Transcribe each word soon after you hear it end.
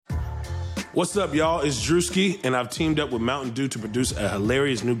What's up, y'all? It's Drewski, and I've teamed up with Mountain Dew to produce a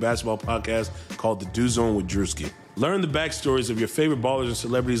hilarious new basketball podcast called The Dew Zone with Drewski. Learn the backstories of your favorite ballers and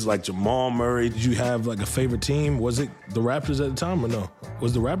celebrities like Jamal Murray. Did you have like a favorite team? Was it the Raptors at the time or no?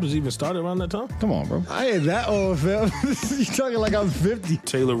 Was the Raptors even started around that time? Come on, bro. I ain't that old, fam. You talking like I'm 50.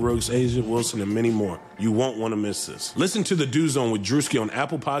 Taylor Rooks, Asia Wilson, and many more. You won't want to miss this. Listen to The Dew Zone with Drewski on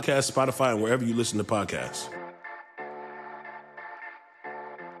Apple Podcasts, Spotify, and wherever you listen to podcasts.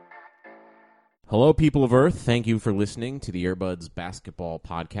 Hello, people of Earth. Thank you for listening to the Earbuds Basketball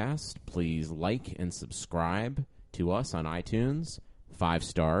Podcast. Please like and subscribe to us on iTunes, 5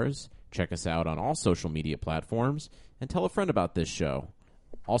 stars. Check us out on all social media platforms, and tell a friend about this show.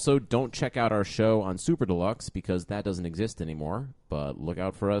 Also, don't check out our show on Super Deluxe because that doesn't exist anymore, but look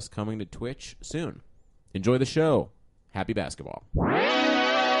out for us coming to Twitch soon. Enjoy the show. Happy basketball.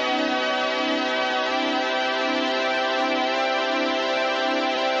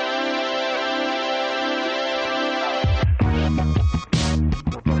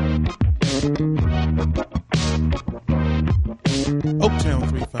 Oaktown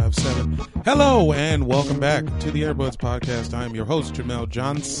 357. Hello and welcome back to the Airbuds Podcast. I am your host, Jamel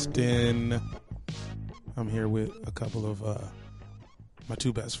Johnston. I'm here with a couple of my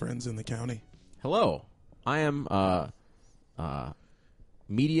two best friends in the county. Hello. I am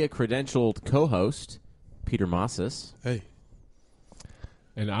media credentialed co-host Peter Mosses. Hey.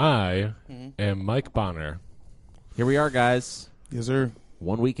 And I am Mike Bonner. Here we are, guys. Yes, sir.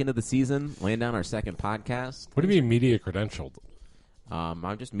 1 week into the season, laying down our second podcast. What do you mean media credentialed?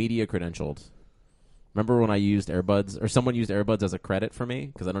 I'm just media credentialed. Remember when I used Airbuds, or someone used Airbuds as a credit for me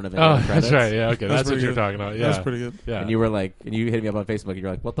because I don't have any other credits? That's right. Yeah, okay, that's what pretty you're good. talking about. Yeah, That's pretty good. Yeah, And you were like, and you hit me up on Facebook, and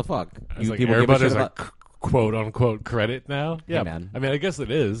you're like, what the fuck? I was like, people give a Airbud shit is about- a quote unquote credit now. Yeah, man. I mean, I guess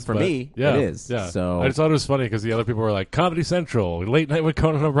it is For but me, Yeah, it is. Yeah. So I just thought it was funny because the other people were like Comedy Central, Late Night with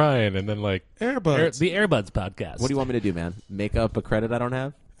Conan O'Brien, and then like Airbuds. the Airbuds podcast. what do you want me to do, man? Make up a credit I don't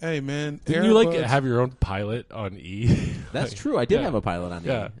have? Hey, man. Didn't you like Airbuds. have your own pilot on E? That's true. I did yeah. have a pilot on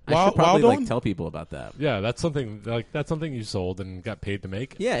Yeah. me. I should probably like tell people about that. Yeah, that's something you sold and got paid to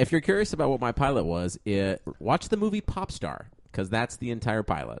make. Yeah, if you're curious about what my pilot was, watch the movie Pop Star because that's the entire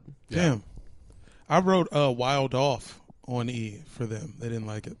pilot. Damn. I wrote Wild Off on E for them. They didn't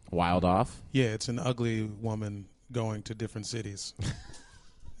like it. Wild Off. Yeah, it's an ugly woman going to different cities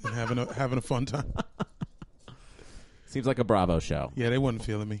and having a fun time. Seems like a Bravo show. Yeah, they wasn't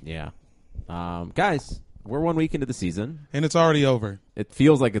feeling me. Yeah. Guys, we're 1 week into the season. And it's already over. It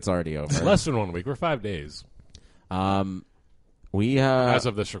feels like it's already over. Less than 1 week. We're 5 days We as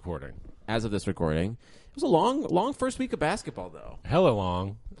of this recording. It was a long first week of basketball, though. Hella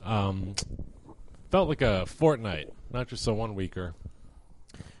long. Felt like a fortnight, not just a 1 weeker.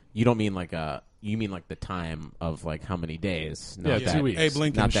 You don't mean like you mean like the time of like how many days? Yeah, Not 2 weeks. Abe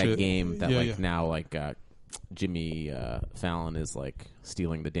Lincoln Not that shit. game that Yeah, yeah. now like Jimmy Fallon is like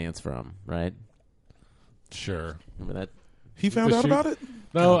stealing the dance from, right? Sure. Remember that? He found Was out she- about it?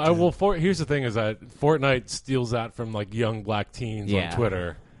 No, here's the thing: is that Fortnite steals that from like young black teens Yeah. on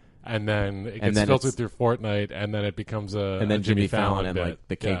Twitter, and then it And gets then filtered it's- through Fortnite, and then it becomes And then a Jimmy Fallon and bit. like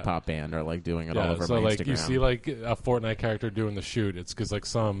the K-pop band are like doing it all over so my like Instagram. you see like a Fortnite character doing the shoot. It's because like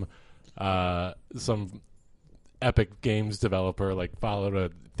some Epic Games developer like followed a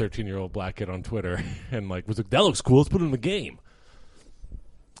 13-year-old black kid on Twitter and like was like, that looks cool. Let's put it in the game.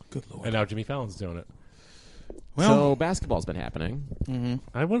 Good Lord. And now Jimmy Fallon's doing it. So basketball's been happening.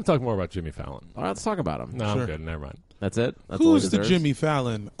 I want to talk more about Jimmy Fallon. All right, let's talk about him. No, Sure. I'm good. Never mind. That's it. That's all he Who's the deserves? Jimmy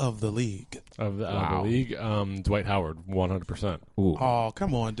Fallon of the league? Of the Wow. league, Dwight Howard, 100%. Ooh, Oh,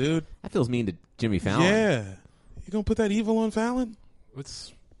 come on, dude. that feels mean to Jimmy Fallon. Yeah. You going to put that evil on Fallon?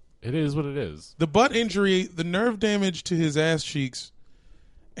 It is what it is. The butt injury, the nerve damage to his ass cheeks,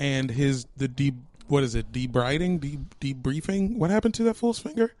 and debriefing? What happened to that fool's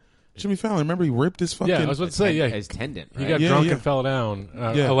finger? Jimmy Fallon, remember he ripped his fucking... Yeah, I was about to say, yeah, his tendon. he Right? got Yeah, drunk yeah. and fell down,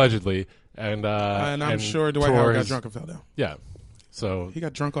 Yeah. allegedly, and I'm sure Dwight tore Howard got his- drunk and fell down. Yeah, so He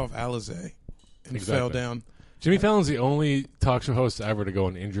got drunk off Alizé and Exactly. fell down. Jimmy Fallon's the only talk show host ever to go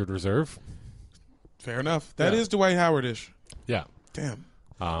on injured reserve. Fair enough. That Yeah. is Dwight Howard-ish. Yeah. Damn.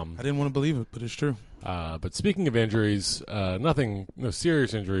 I didn't want to believe it, but it's true. But speaking of injuries, no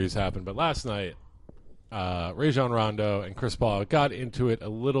serious injuries happened. But last night, Rajon Rondo and Chris Paul got into it a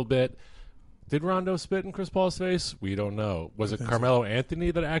little bit. Did Rondo spit in Chris Paul's face? We don't know. Was it Carmelo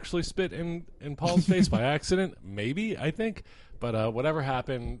Anthony that actually spit in Paul's face by accident? Maybe, I think. But whatever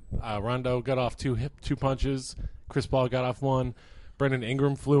happened, Rondo got off two punches. Chris Paul got off one. Brendan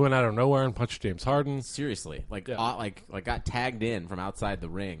Ingram flew in out of nowhere and punched James Harden. Seriously, like Yeah. like got tagged in from outside the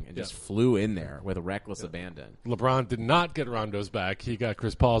ring and just flew in there with a reckless abandon. LeBron did not get Rondo's back. He got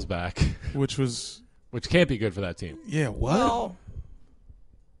Chris Paul's back, which was which can't be good for that team. yeah. What? Well,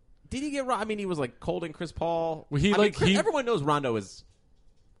 did he get? I mean, he was like holding Chris Paul. Well, everyone knows Rondo is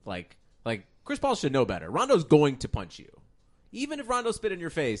like Chris Paul should know better. Rondo's going to punch you, even if Rondo spit in your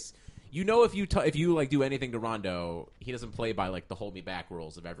face. You know, if you like do anything to Rondo, he doesn't play by like the hold me back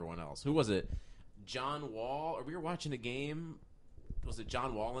rules of everyone else. Who was it? John Wall? Or we were watching a game. Was it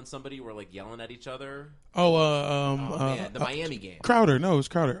John Wall and somebody were like yelling at each other? The Miami game. Crowder. No, it was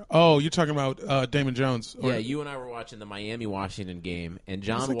Crowder. Oh, you're talking about Damon Jones. Yeah, you and I were watching the Miami-Washington game, and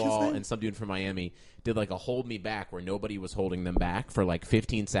John like his Wall name? and some dude from Miami did like a hold me back where nobody was holding them back for like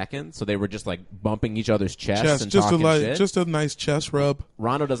 15 seconds. So they were just like bumping each other's chests and talking shit. Just a nice chest rub.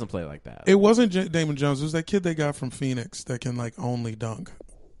 Rondo doesn't play like that. It wasn't Damon Jones. It was that kid they got from Phoenix that can like only dunk.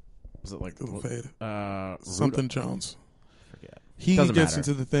 Was it like Little fade. Rudolph? Something Jones. Forget. He Doesn't gets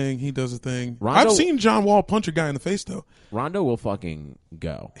matter. into the thing. He does a thing. Rondo- I've seen John Wall punch a guy in the face though. Rondo will fucking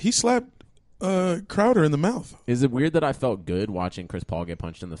go. He slapped Crowder in the mouth. Is it weird that I felt good watching Chris Paul get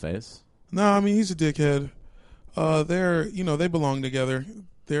punched in the face? No, I mean he's a dickhead. They belong together.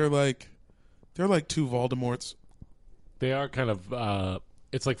 They're like two Voldemorts. They are kind of.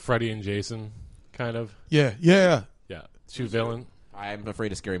 It's like Freddy and Jason, kind of. Yeah. Yeah, two villain. I'm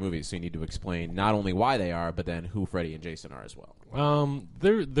afraid of scary movies, so you need to explain not only why they are, but then who Freddy and Jason are as well.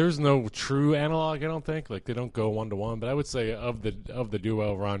 There's no true analog. I don't think like they don't go 1-to-1. But I would say of the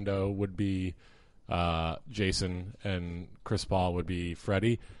duo, Rondo would be Jason, and Chris Paul would be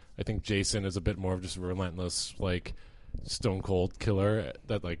Freddy. I think Jason is a bit more of just a relentless, like stone cold killer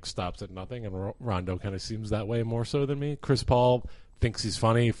that like stops at nothing, and Rondo kind of seems that way more so than me. Chris Paul thinks he's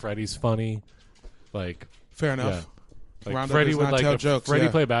funny. Freddy's funny. Like Fair enough. yeah. Like Rondo Freddie does would not like tell if jokes, Freddie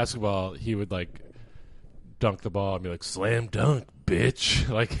yeah. played basketball, he would like dunk the ball and be like slam dunk, bitch.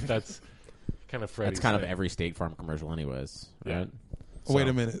 Like that's kind of Freddie. That's kind of every State Farm commercial, anyways. Yeah. Right? Oh, wait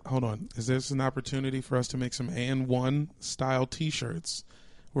a minute. Hold on. Is this an opportunity for us to make some and one style T-shirts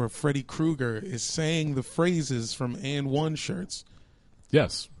where Freddy Krueger is saying the phrases from and one shirts?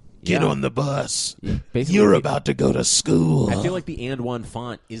 Yes. Get on the bus. Basically, You're about to go to school. I feel like the and one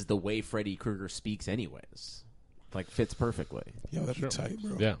font is the way Freddy Krueger speaks, anyways. Like fits perfectly. Yo, that'd be tight,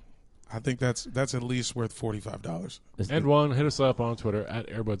 bro. Yeah. I think that's at least worth $45. And one, hit us up on Twitter at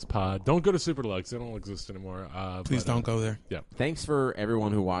AirbudsPod. Don't go to Super Deluxe; they don't exist anymore. Please don't go there. Yeah. Thanks for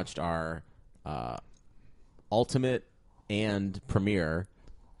everyone who watched our ultimate and premiere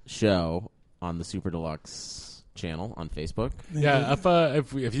show on the Super Deluxe channel on Facebook. Yeah,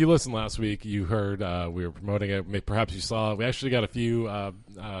 if you listened last week, you heard we were promoting it. Perhaps you saw. We actually got a few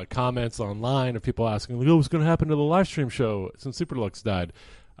comments online of people asking, like, "Oh, what's going to happen to the live stream show since Super Deluxe died?"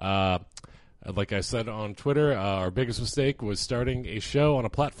 Like I said on Twitter, our biggest mistake was starting a show on a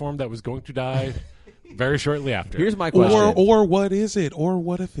platform that was going to die very shortly after. Here's my question. Or what is it? Or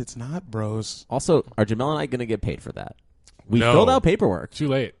what if it's not, bros? Also, are Jamel and I going to get paid for that? We No. filled out paperwork. Too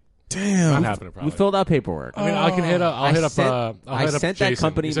late. Damn. Not happening. Probably. We filled out paperwork. I mean, I can hit up. I'll hit up. I hit up sent that Jason.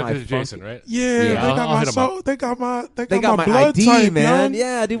 company You sent my it to Jason, right? Yeah, Yeah, they got I'll my hit 'em soul. They got my my blood ID, type, man. man.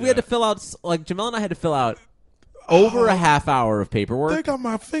 Yeah, dude, we had to fill out like Jamel and I had to fill out over a half hour of paperwork. They got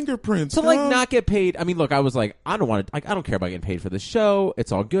my fingerprints. To like dog. not get paid. I mean, look, I was like, I don't care about getting paid for the show.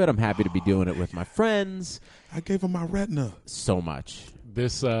 It's all good. I'm happy to be doing it with my friends. I gave him my retina. So much.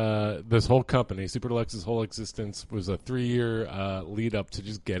 This whole company, Super Deluxe's whole existence, was a 3-year lead up to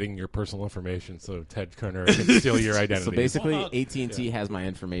just getting your personal information, so Ted Kerner can steal your identity. So basically, AT&T has my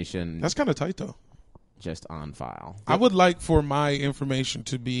information That's kind of tight, though. just on file. I would like for my information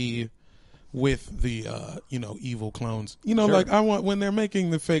to be with the evil clones. Sure. Like I want when they're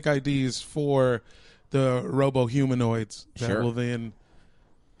making the fake IDs for the robo humanoids that Sure. will then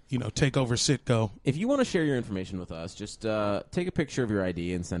take over Citgo. If you want to share your information with us, just take a picture of your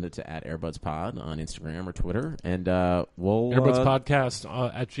ID and send it to @AirbudsPod on Instagram or Twitter, and we'll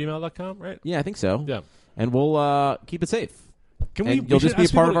AirbudsPodcast at gmail.com, right? Yeah, I think so. Yeah. And we'll keep it safe. Can And we? you'll should just be a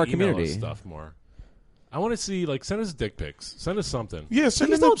ask part people of our to email us community. Stuff more. I want to see send us dick pics. Send us something. Yeah, send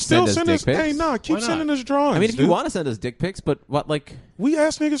Please them. don't Still send us dick pics. Hey, nah, keep Why not? sending us drawings. I mean, if you dude. want to send us dick pics, but what, like, we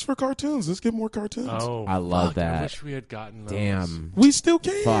ask niggas for cartoons. Let's get more cartoons. Oh, I love fuck, that. I wish we had gotten those. damn. We still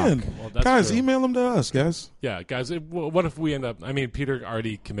can. Fuck. Well, that's Guys, true. email them to us, guys. Yeah, guys. What if we end up? I mean, Peter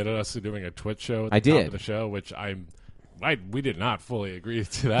already committed us to doing a Twitch show at I the top did. of the show, which we did not fully agree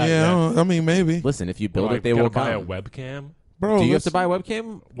to that. Yeah, I mean, maybe. Listen, if you Well, build it, they will buy come. a webcam. Bro, Do you have let's- to buy a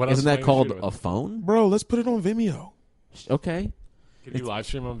webcam? What else Isn't am I that gonna called shoot it a with? phone? Bro, let's put it on Vimeo. Okay. Can you live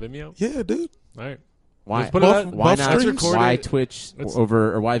stream on Vimeo? Yeah, dude. All right. Why? Let's put it Both- out. both Why not? streams? Why Twitch Let's-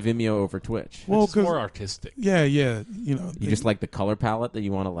 over, or why Vimeo over Twitch? Well, It's more 'cause- artistic. yeah. You know, You just like the color palette that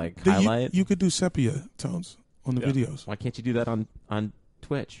you want to you, highlight. you could do sepia tones on the Yeah. videos. Why can't you do that on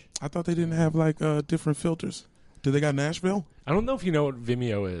Twitch? I thought they didn't have like different filters. Do they got Nashville? I don't know if you know what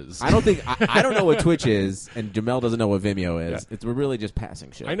Vimeo is. I don't think I don't know what Twitch is, and Jamel doesn't know what Vimeo is. Yeah. We're really just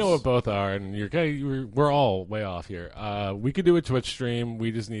passing shit. I know what both are, and we're all way off here. We could do a Twitch stream.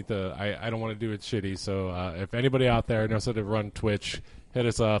 We just need to. I don't want to do it shitty. So if anybody out there knows how to run Twitch, hit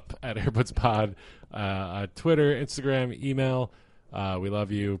us up at Airbuds Pod, Twitter, Instagram, email. We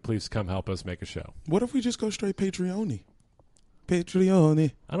love you. Please come help us make a show. What if we just go straight Patreon-y?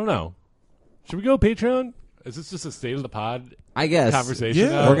 Patreon-y. I don't know. Should we go Patreon? Is this just a state of the pod I guess conversation?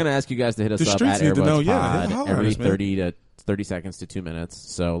 Yeah. we're gonna ask you guys to hit us The up streets at need to know, Airbuds yeah, Pod holler at every us, man. 30 seconds to 2 minutes.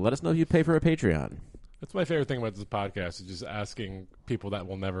 So let us know if you pay for a Patreon. That's my favorite thing about this podcast is just asking people that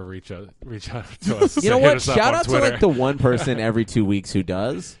will never reach out to us. You to know hit what? us up Shout on out to Twitter. like the one person every 2 weeks who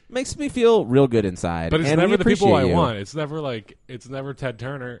does. Makes me feel real good inside. But it's and we never the people I appreciate you. want. It's never Ted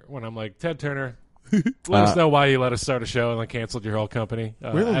Turner when I'm like, Ted Turner, let us know why you let us start a show and then canceled your whole company. We're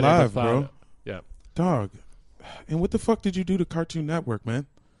at alive, Airbuds bro. Pod. Yeah. Dog. And what the fuck did you do to Cartoon Network, man?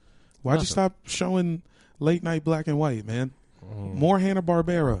 Why'd you stop showing late night black and white, man? More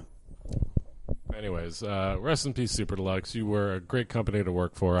Hanna-Barbera. Anyways, rest in peace, Super Deluxe. You were a great company to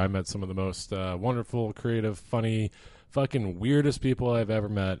work for. I met some of the most wonderful, creative, funny, fucking weirdest people I've ever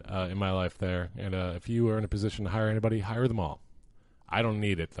met in my life there. And if you are in a position to hire anybody, hire them all. I don't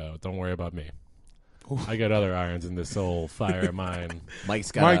need it, though. Don't worry about me. I got other irons in this old fire of mine.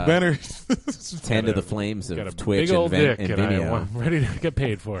 Mike's got Mike Benner. tend to the flames Got a of Twitch big old and, dick, and Vimeo. I'm ready to get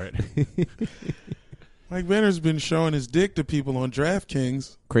paid for it. Mike Benner's been showing his dick to people on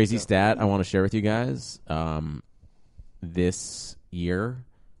DraftKings. Crazy stat I want to share with you guys. This year,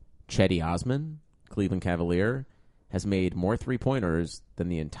 Chetty Osman, Cleveland Cavalier, has made more 3-pointers than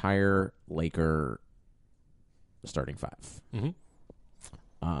the entire Laker starting five. Mhm.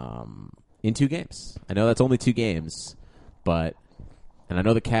 In 2 games. I know that's only 2 games, and I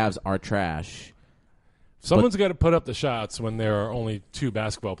know the Cavs are trash. Someone's got to put up the shots when there are only 2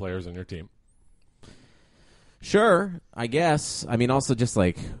 basketball players on your team. Sure, I guess. I mean, also just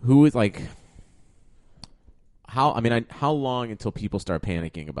like who is like how? I mean, how long until people start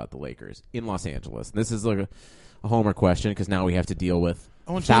panicking about the Lakers in Los Angeles? This is like a homer question because now we have to deal with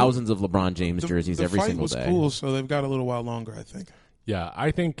thousands of LeBron James jerseys every single day. The fight was cool, so they've got a little while longer, I think. Yeah, I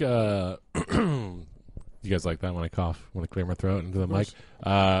think you guys like that when I cough, when I clear my throat into the mic.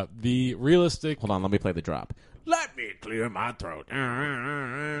 The realistic. Hold on, let me play the drop. Let me clear my throat.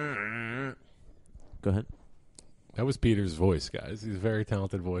 Go ahead. That was Peter's voice, guys. He's a very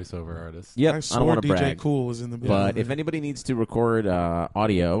talented voiceover artist. Yep, I I swore don't want to DJ brag. Cool was in the building. But if anybody needs to record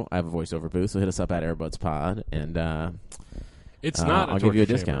audio, I have a voiceover booth, so hit us up at Airbuds Pod, and It's not. I'll give you a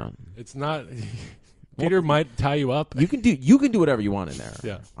torture chamber. discount. It's not. Peter might tie you up. You can do whatever you want in there.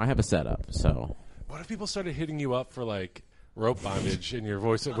 Yeah. I have a setup, so What if people started hitting you up for like rope bondage in your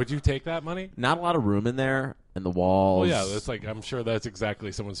voice? Would you take that money? not a lot of room in there, and the Well, walls. yeah, that's like I'm sure that's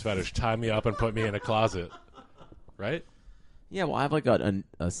exactly someone's fetish. Tie me up and put me in a closet, right? Yeah, well, I have like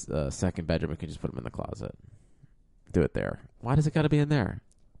a second bedroom. I can just put them in the closet. Do it there. Why does it got to be in there?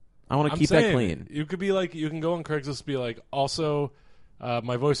 I want to I'm keep saying, that clean. You could be like, you can go on Craigslist and be like, also,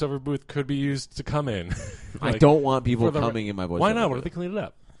 my voiceover booth could be used to come in. I Like, don't want people for the- coming in my voice. Why not? What if they clean it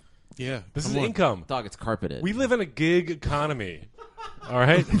up? yeah, This is come on. income. Dog, it's carpeted. We live in a gig economy. All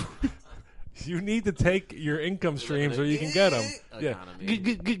right? You need to take your income streams where you can get them. economy.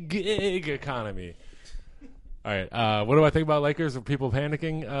 Yeah. Gig economy. All right. What do I think about Lakers? Are people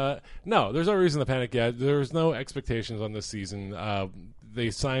panicking? No, there's no reason to panic yet. There's no expectations on this season. They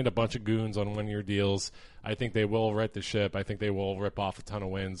signed a bunch of goons on one-year deals. I think they will right the ship. I think they will rip off a ton of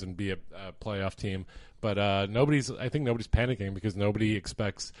wins and be a playoff team. But I think nobody's panicking because nobody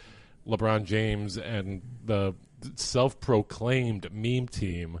expects LeBron James and the self-proclaimed meme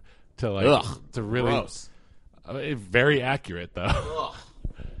team to to really gross. Very accurate though.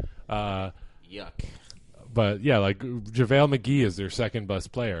 Yuck. But yeah, like JaVale McGee is their second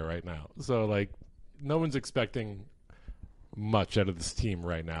best player right now. So like no one's expecting much out of this team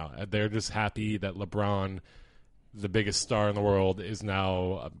right now. They're just happy that LeBron, the biggest star in the world, is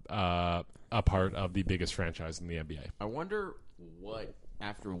now a part of the biggest franchise in the NBA. I wonder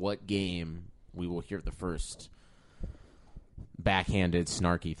after what game we will hear the first backhanded,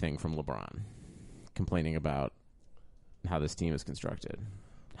 snarky thing from LeBron, complaining about how this team is constructed.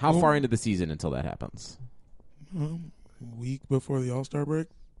 How far into the season until that happens? Week before the All-Star break.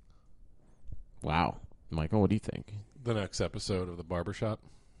 Wow. Michael, what do you think? The next episode of The Barbershop.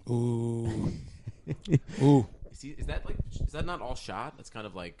 Ooh. Ooh. Is that not all shot? It's kind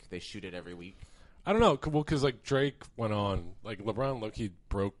of like they shoot it every week. I don't know. Well, because like Drake went on, like LeBron low-key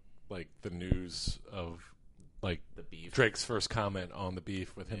broke like the news of like The beef. Drake's first comment on the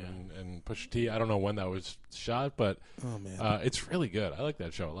beef with him and Pusha T. I don't know when that was shot, but Oh, man. it's really good. I like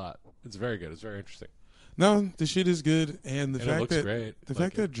that show a lot. It's very good. It's very interesting. No, the shit is good. And the And it fact looks that great. the Like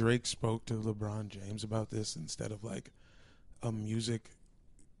fact it. that Drake spoke to LeBron James about this instead of like a music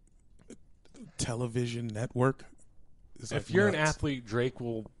television network is like If you're an nuts. athlete, Drake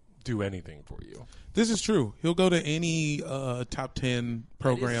will do anything for you. This is true. He'll go to any top 10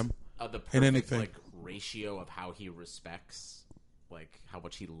 program. The perfect and anything. like ratio of how he respects, like how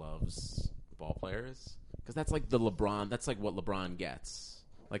much he loves ball players. Because that's like the LeBron. That's like what LeBron gets.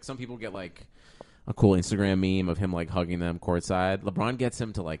 Like some people get like a cool Instagram meme of him like hugging them courtside. LeBron gets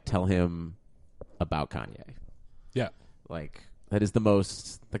him to like tell him about Kanye. Yeah. Like that is the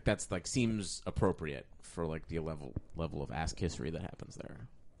most like that's like seems appropriate for like the level of ass kissery that happens there.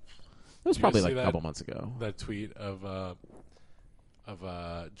 It was Did you probably guys like see a that- couple months ago. That tweet of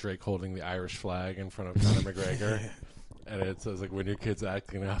Drake holding the Irish flag in front of Conor McGregor, and it says like when your kid's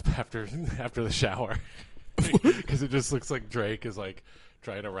acting up after the shower, because it just looks like Drake is like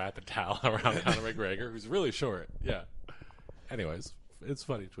trying to wrap a towel around Conor McGregor, who's really short. Yeah. Anyways, it's a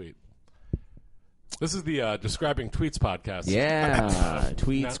funny tweet. This is the Describing Tweets podcast. Yeah,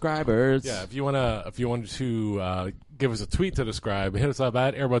 tweet Now- scribers. Yeah, if you wanted to give us a tweet to describe, hit us up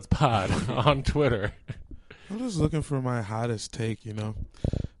at AirbudsPod on Twitter. I'm just looking for my hottest take, you know.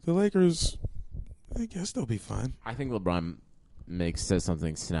 The Lakers, I guess they'll be fine. I think LeBron says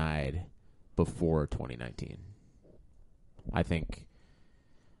something snide before 2019.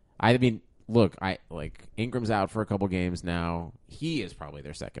 I mean, look, Ingram's out for a couple games now. He is probably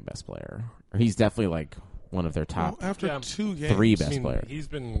their second best player. Or he's definitely like one of their top. Well, after Yeah, 2 games. three I best mean, player. he's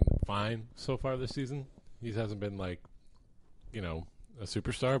been fine so far this season. He hasn't been like, a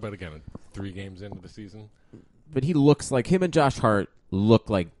superstar, but again, 3 games into the season. But he looks like him and Josh Hart look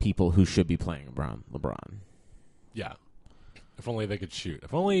like people who should be playing LeBron. Yeah. If only they could shoot.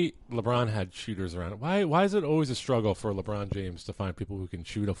 If only LeBron had shooters around. Why is it always a struggle for LeBron James to find people who can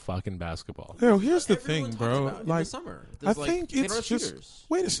shoot a fucking basketball? Yo, here's the Everyone thing, talks bro. about it in Like, the summer. I There's, like, think they don't it's have just. shooters.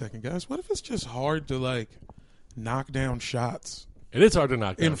 Wait a second, guys. What if it's just hard to like knock down shots It is hard to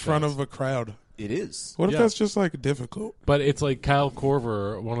knock down in front shots. of a crowd? It is. What if Yeah. that's just like difficult? But it's like Kyle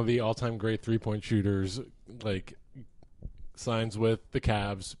Korver, one of the all-time great three-point shooters, like signs with the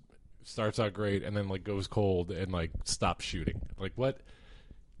Cavs, starts out great, and then like goes cold and like stops shooting. Like, what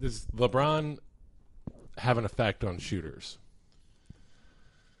does LeBron have an effect on shooters?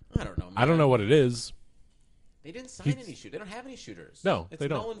 I don't know. Man. I don't know what it is. They didn't sign any shooters. They don't have any shooters. No, it's they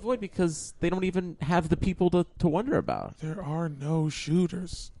don't. null and void because they don't even have the people to wonder about. There are no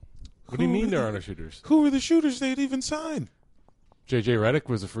shooters. What do you Who mean are there the- are no shooters? Who were the shooters they'd even sign? JJ Redick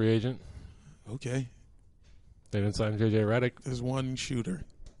was a free agent. Okay, They didn't sign JJ Redick. there's one shooter.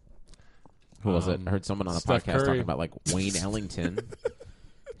 Who was it? I heard someone on a Steph podcast Curry. talking about like Wayne Ellington.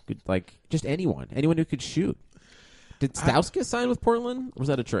 Like just anyone who could shoot. Did Stauskas sign with Portland? Or was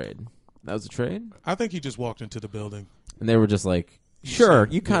that a trade? That was a trade? I think he just walked into the building. And they were just like, sure,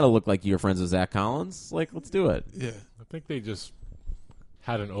 you kind of look like you're friends with Zach Collins. Like, let's do it. Yeah. I think they just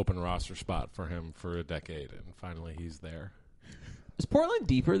had an open roster spot for him for a decade, and finally he's there. Is Portland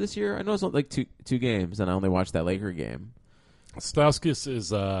deeper this year? I know it's only like two games, and I only watched that Laker game. Stauskas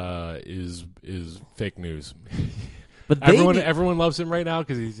is fake news. But they Everyone loves him right now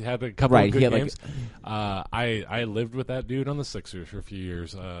because he's had a couple Right, of he good had, like- games. I lived with that dude on the Sixers for a few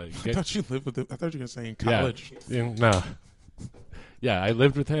years. I thought you lived with him. I thought you were going to say in yeah, college. no, yeah, I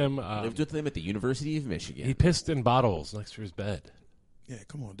lived with him. lived with them at the University of Michigan. He pissed in bottles next to his bed. Yeah,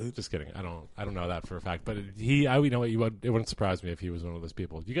 come on, dude. Just kidding. I don't know that for a fact, but it wouldn't surprise me if he was one of those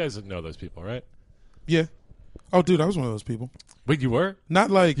people. You guys know those people, right? Yeah. Oh, dude, I was one of those people. Wait, you were? Not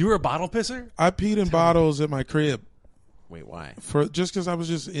like You were a bottle pisser? I peed in bottles at my crib Wait, why? for just because I was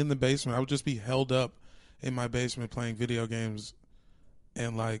just in the basement. I would just be held up in my basement playing video games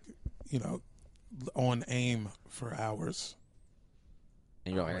and on aim for hours.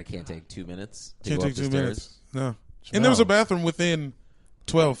 And you're like, I can't take 2 minutes to Can't go take up the 2 stairs. minutes. No. And there was a bathroom within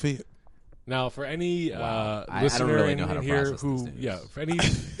 12 feet. Now, for any Wow. I don't listener really in know how to here process who, these things. yeah, for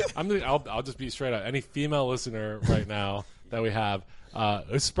any, I'll just be straight up. Any female listener right now that we have,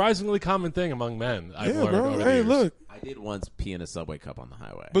 a surprisingly common thing among men. I've Yeah, learned bro. over the Hey, years. look. I did once pee in a Subway cup on the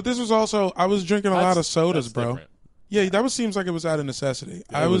highway. But this was also, I was drinking a lot of sodas, that's bro. different. Yeah, that seems like it was out of necessity.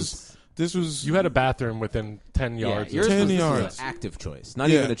 This was You had a bathroom within 10 yards. yours 10 was yards. an active choice, not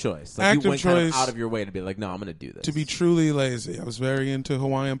Yeah. even a choice. Like Active you went kind of choice. out of your way to be like, no, I'm going to do this. to be truly lazy. I was very into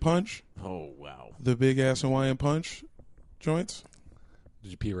Hawaiian Punch, Oh wow. the big ass Hawaiian Punch joints.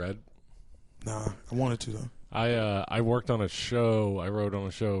 Did you pee red? Nah, I wanted to though. I worked on a show. I wrote on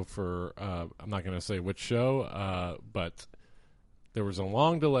a show for I'm not going to say which show, but there was a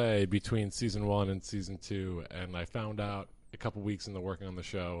long delay between season 1 and season 2, and I found out a couple weeks into working on the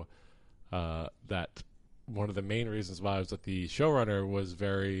show that one of the main reasons why was that the showrunner was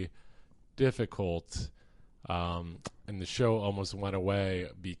very difficult, and the show almost went away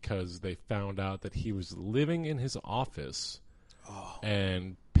because they found out that he was living in his office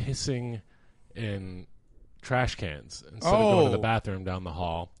and pissing in trash cans instead of going to the bathroom down the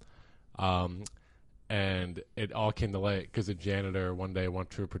hall. And it all came to light because a janitor one day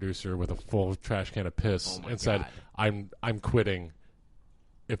went to a producer with a full trash can of piss and said, I'm quitting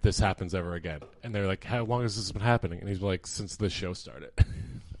if this happens ever again. And they're like, how long has this been happening? And he's like, since the show started.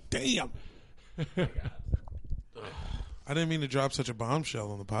 Damn. I didn't mean to drop such a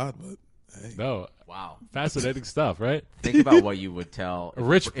bombshell on the pod, but hey. No. Wow. Fascinating stuff, right? Think about what you would tell.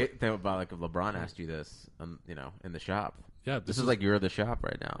 Think about like if LeBron asked you this, in the shop. Yeah, This is like you're the shop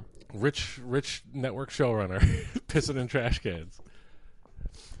right now. rich network showrunner pissing in trash cans.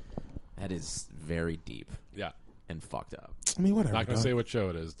 That is very deep Yeah. and fucked up. I mean, whatever. Not going to dog. say what show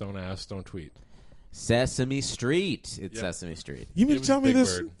it is. Don't ask, don't tweet. Sesame Street. It's Yeah. Sesame Street. You mean It to tell was me Big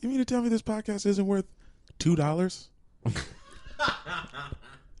this? Bird. You mean to tell me this podcast isn't worth $2?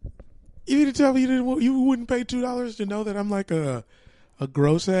 You mean to tell me you wouldn't pay $2 to know that I'm like a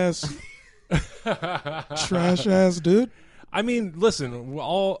gross ass, trash ass dude? I mean, listen,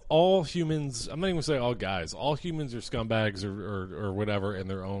 all humans, I'm not even going to say all guys, all humans are scumbags or whatever in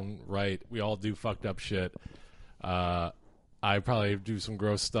their own right. We all do fucked up shit. I probably do some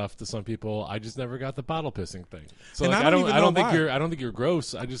gross stuff to some people. I just never got the bottle pissing thing. So And like, I don't even know why. I don't think you're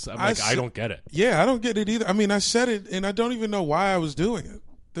gross. I don't get it. Yeah, I don't get it either. I mean, I said it, and I don't even know why I was doing it.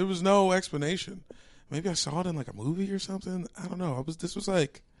 There was no explanation. Maybe I saw it in like a movie or something. I don't know. This was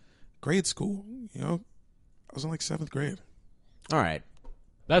like grade school. You know, I was in like 7th grade. All right.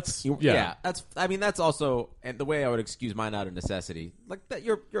 That's That's also, and the way I would excuse mine out of necessity, like that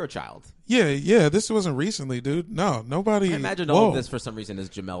you're a child. Yeah. This wasn't recently, dude. No, nobody. I imagine whoa. all of this for some reason is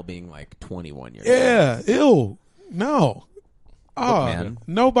Jamel being like 21 years Yeah, ew. No. Oh, man.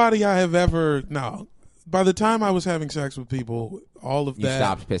 nobody I have ever. No. By the time I was having sex with people, all of You that.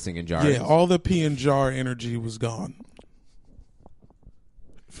 stopped pissing in jars. Yeah, all the pee and jar energy was gone.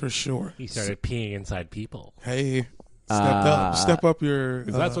 For sure. he started peeing inside people. Hey, step up your.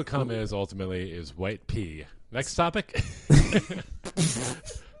 Because that's what cum is ultimately, is white pee. Next topic.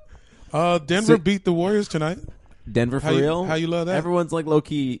 Denver beat the Warriors tonight. Denver for How you- real? how you love that? Everyone's like low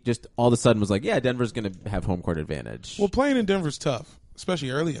key, just all of a sudden was like, yeah, Denver's going to have home court advantage. Well, playing in Denver's tough,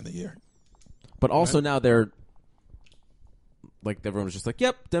 especially early in the year. but also now they're like everyone was just like,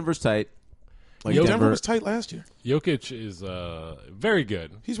 yep, Denver's tight. Like Denver was tight last year. Jokic is very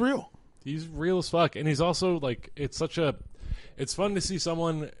good. He's real. He's real as fuck, and he's also like it's fun to see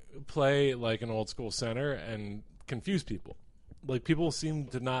someone play like an old school center and confuse people. Like people seem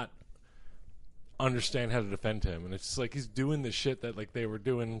to not understand how to defend him, and it's just like he's doing the shit that like they were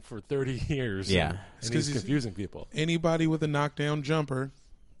doing for 30 years. Yeah. and It's he's 'cause he's- confusing people. Anybody with a knockdown jumper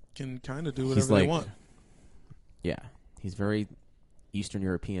can kind of do whatever He's they like, want. yeah, he's very Eastern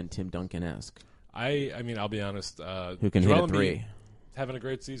European Tim Duncan-esque. I mean, I'll be honest. Who can Joel hit a Embiid three? having a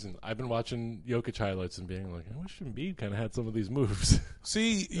great season. I've been watching Jokic highlights and being like, I wish Embiid kind of had some of these moves.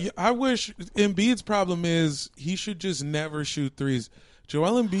 See, I wish Embiid's problem is he should just never shoot threes.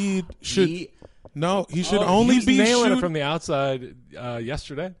 Joel Embiid should he should only he was be nailing shooting. it from the outside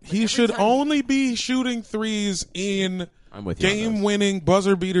yesterday. He should only be shooting threes in I'm with you on this. game-winning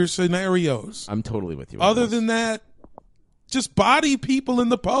buzzer beater scenarios. I'm totally with you. on Other this. than that, just body people in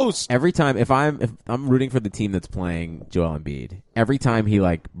the post. Every time, if I'm rooting for the team that's playing Joel Embiid, every time he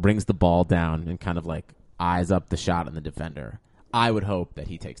like brings the ball down and kind of like eyes up the shot on the defender, I would hope that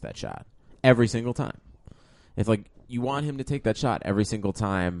he takes that shot every single time. If like you want him to take that shot every single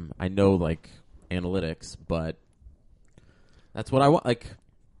time, I know like analytics, but that's what I want. Like,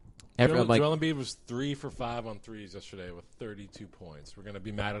 Joel like Embiid was 3 for 5 on threes yesterday with 32 points. We're going to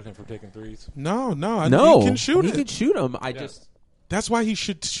be mad at him for taking threes. No, no, he can shoot he it. can shoot him. I Yeah. just That's why he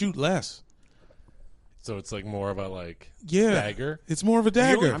should shoot less. So it's like more of a like Yeah, dagger. it's more of a He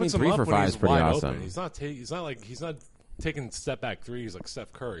only dagger. I mean, puts 'em 3 up for when 5 he's is pretty wide awesome. open. He's not taking step back threes like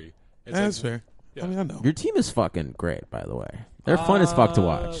Steph Curry. It's That's like, fair. Yeah. I mean, I know. your team is fucking great, by the way. They're fun as fuck to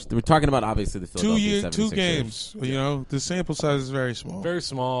watch. We're talking about obviously the Philadelphia 76ers. 2 games. You know, the sample size is very small. Very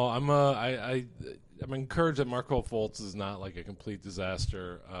small. I'm encouraged that Markelle Fultz is not like a complete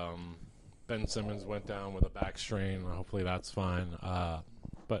disaster. Ben Simmons went down with a back strain. Hopefully that's fine.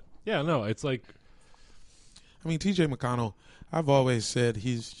 But yeah, no, it's like. I mean, T.J. McConnell, I've always said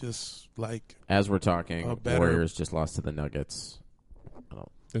he's just like. As we're talking, a better- Warriors just lost to the Nuggets.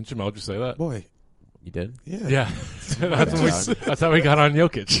 Didn't Jamal just say that? Boy, You did? yeah. Yeah. That's how we got on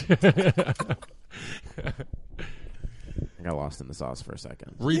Jokic. I got lost in the sauce for a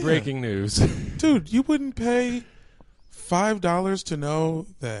second. Re-breaking news. Dude, you wouldn't pay $5 to know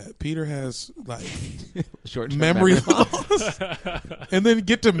that Peter has like Short-term memory loss, and then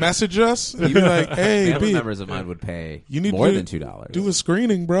get to message us and be like, "Hey, Family B, members of mine would pay you need more to than $2. do a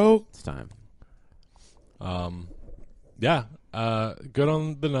screening, bro." It's time. Yeah. Good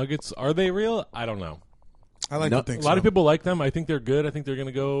on the Nuggets. Are they real? I don't know. I like No, to think A lot of so. people like them. I think they're good. I think they're going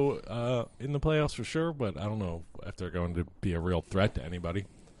to go in the playoffs for sure, but I don't know if they're going to be a real threat to anybody.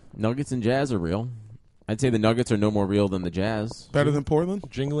 Nuggets and Jazz are real. I'd say the Nuggets are no more real than the Jazz. Better than Portland,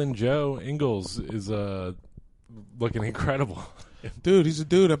 Jinglin' Joe Ingles is looking incredible. dude. He's a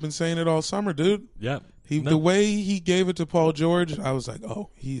dude. I've been saying it all summer, dude. Yeah. The way he gave it to Paul George, I was like, "Oh,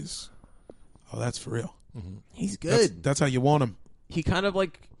 that's for real. He's good. That's how you want him." He kind of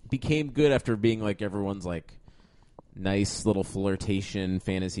like became good after being like everyone's like nice little flirtation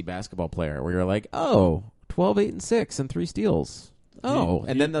fantasy basketball player where you're like, oh, 12, 8, and 6 and 3 steals. Oh,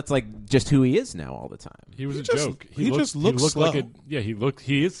 and then that's like just who he is now all the time. He was He a just- joke. he just looks looked like slow.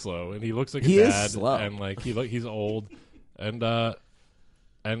 he is slow, and he looks like a He is dad, slow. and like he's old,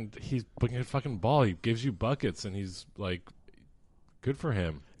 and he's putting a fucking ball. He gives you buckets, and he's like, good for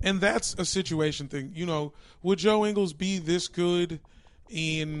him. And that's a situation thing. You know, would Joe Ingles be this good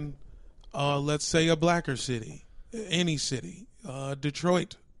in, let's say, a blacker city, any city,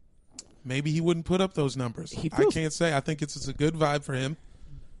 Detroit? Maybe he wouldn't put up those numbers. He I feels- can't say. I think it's a good vibe for him.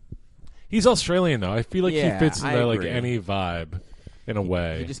 He's Australian though. I feel like Yeah, he fits I into like agree. any vibe in a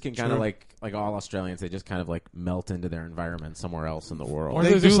way. He just can kind of like all Australians, they just kind of like melt into their environment somewhere else in the world. Or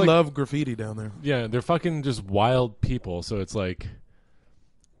They there's do just, like- love graffiti down there. Yeah, they're fucking just wild people. So it's like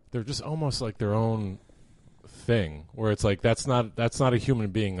they're just almost like their own thing. Where it's like that's not a human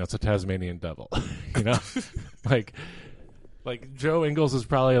being. That's a Tasmanian devil. You know, like Joe Ingles is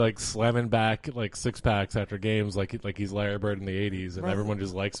probably like slamming back like 6-packs after games, like he's Larry Bird in the '80s, and Right. everyone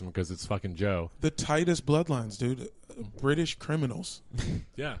just likes him because it's fucking Joe. The tightest bloodlines, dude. British criminals.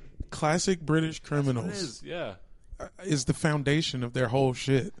 Yeah, Classic British it criminals is. Yeah, is the foundation of their whole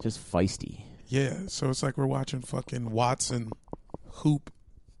shit. Just feisty. Yeah, so it's like we're watching fucking Watson hoop.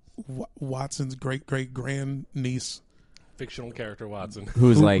 Watson's great grand niece fictional character Watson.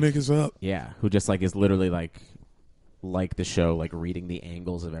 Who's hoop like, niggas up. yeah, who just like is literally like the show, like reading the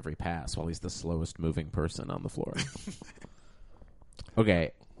angles of every pass while he's the slowest moving person on the floor.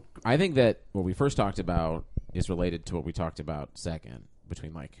 Okay, I think that what we first talked about is related to what we talked about second,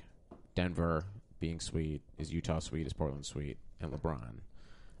 between like Denver being sweet, is Utah sweet, is Portland sweet, and LeBron.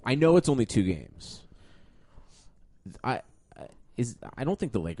 I know it's only 2 games. I don't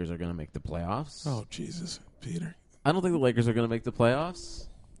think the Lakers are going to make the playoffs. Oh Jesus, Peter! I don't think the Lakers are going to make the playoffs.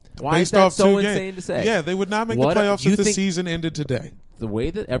 Why Based is that off so 2 insane games. to say? Yeah, they would not make What- the playoffs you if the think- season ended today. The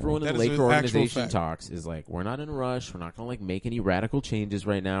way that everyone in That the is Laker an actual organization fact. talks is like, we're not in a rush. We're not going to like make any radical changes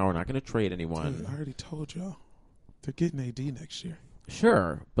right now. We're not going to trade anyone. Dude, I already told y'all they're getting AD next year.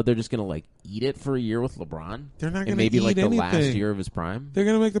 Sure, but they're just going to like eat it for a year with LeBron. They're not and gonna maybe eat like the last anything. year of his prime. They're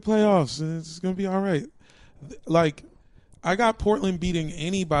gonna make the playoffs, and it's gonna be all right. Like, I got Portland beating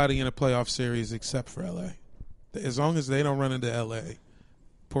anybody in a playoff series except for LA. As long as they don't run into LA,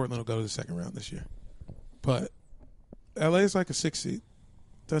 Portland will go to the second round this year. But LA is like a 6 seed.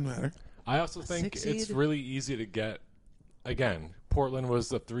 Doesn't matter. I also think 6 it's seed? really easy to get. Again, Portland was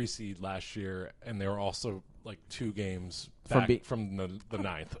the 3 seed last year, and they were also like 2 games back from the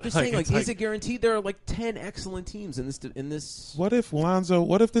ninth. Just saying, like, it's is it guaranteed? There are like 10 excellent teams in this. What if Lonzo?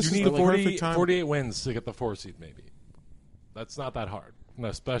 What if this you is need the perfect time? 48 wins to get the 4 seed, maybe. That's not that hard,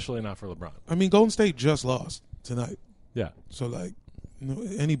 especially not for LeBron. I mean, Golden State just lost tonight, Yeah, so like,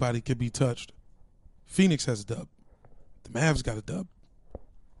 anybody could be touched. Phoenix has a dub. The Mavs got a dub.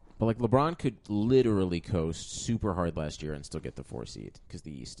 But like LeBron could literally coast super hard last year and still get the 4 seed because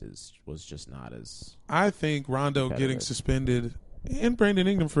the East was just not as. I think Rondo getting competitive. suspended, and Brandon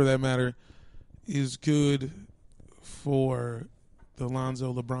Ingram for that matter, is good for the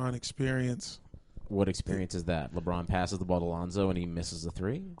Lonzo LeBron experience. What experience is that? LeBron passes the ball to Lonzo and he misses the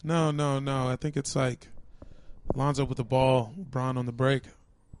 3? No. I think it's like Lonzo with the ball, LeBron on the break.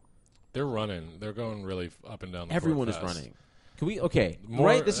 they're running. They're going really up and down. The Everyone court is fast. running. Can we? Okay, More-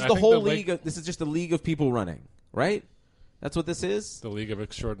 right. This is I the think whole the league. This is just a league of people running, right? That's what this is. The League of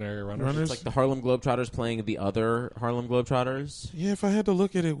Extraordinary Runners. It's like the Harlem Globetrotters playing the other Harlem Globetrotters. Yeah, if I had to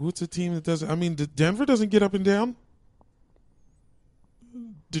look at it, what's a team that doesn't? I mean, Denver doesn't get up and down.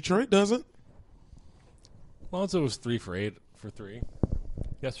 Detroit doesn't. Lonzo was 3 for 8 for 3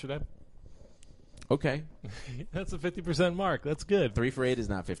 yesterday. Okay, That's a 50% mark. That's good. 3 for 8 is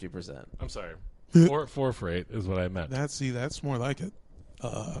not 50%. I'm sorry. 4 for 8 is what I meant. That's more like it.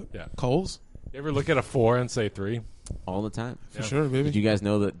 Yeah. Coles You ever look at a 4 and say 3? All the time. for sure, baby. Did you guys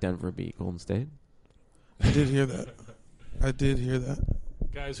know that Denver beat Golden State? I did hear that. I did hear that.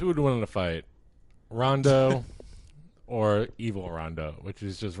 Guys, who would win in a fight? Rondo or Evil Rondo, which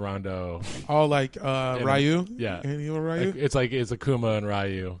is just Rondo. Oh, like Ryu. Yeah. And you Ryu. It's like it's Akuma and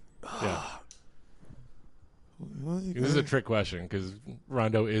Ryu. Yeah. Well, This is a trick question because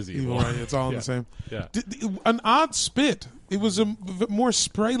Rondo is evil. Evil Ryu. It's all Yeah. the same. Yeah. An odd spit. It was more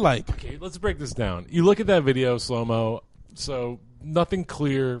spray-like. Okay, let's break this down. You look at that video slow-mo, so nothing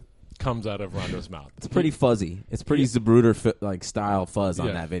clear comes out of Rondo's mouth. It's pretty fuzzy. It's pretty Zabruder like style fuzz on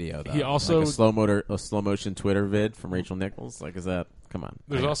Yeah. that video. Though. He also- like a slow motion Twitter vid from Rachel Nichols. Like, is that? Come on.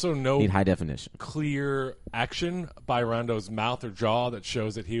 There's I also no need high definition. clear action by Rondo's mouth or jaw that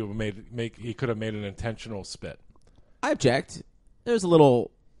shows that he he could have made an intentional spit. I object. There's a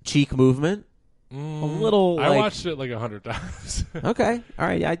little cheek movement. A little. I like, watched it like 100 times. Okay. All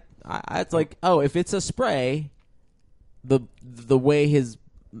right. I it's like, oh, if it's a spray, the way his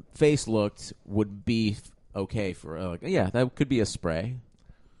face looked would be okay for yeah, that could be a spray.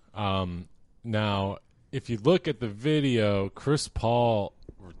 Now, if you look at the video, Chris Paul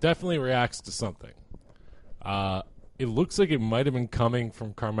definitely reacts to something. It looks like it might have been coming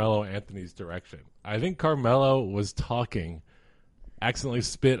from Carmelo Anthony's direction. I think Carmelo was talking, accidentally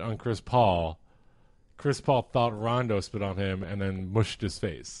spit on Chris Paul. Chris Paul thought Rondo spit on him and then mushed his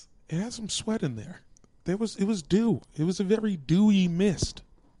face. It had some sweat in there. It was dew. It was a very dewy mist.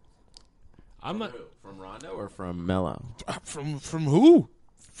 I'm not. From Rondo or from Melo? From who?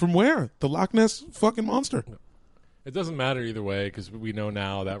 From where? The Loch Ness fucking monster. It doesn't matter either way because we know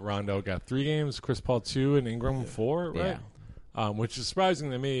now that Rondo got 3 games, Chris Paul 2, and Ingram 4, right? Which is surprising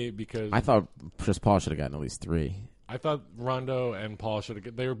to me because I thought Chris Paul should have gotten at least 3. I thought Rondo and Paul should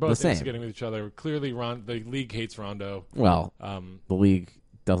have. They were both The same. instigating with each other. Clearly, the league hates Rondo. Well, the league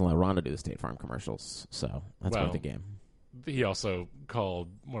doesn't let Rondo do the State Farm commercials, so that's Well, worth the game. He also called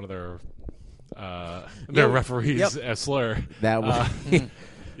one of their referees a slur. That was,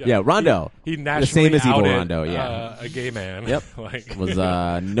 yeah, Rondo. He the nationally same as Evil outed, Rondo. Yeah, a gay man. Yep. like was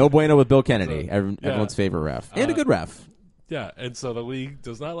no bueno with Bill Kennedy, everyone's favorite ref, and a good ref. Yeah, and so the league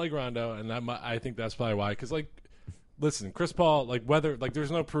does not like Rondo, and I think that's probably why. Because listen, Chris Paul,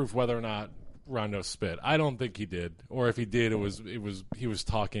 there's no proof whether or not Rondo spit. I don't think he did, or if he did, he was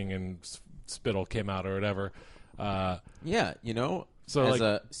talking and spittle came out or whatever. Yeah, So,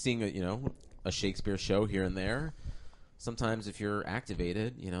 as seeing a Shakespeare show here and there. Sometimes if you're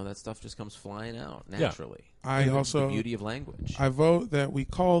activated, that stuff just comes flying out naturally. I also the beauty of language. I vote that we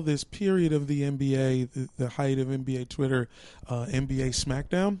call this period of the NBA, the height of NBA Twitter, NBA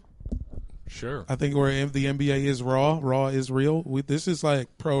SmackDown. Sure. I think where the NBA is Raw, Raw is real. This is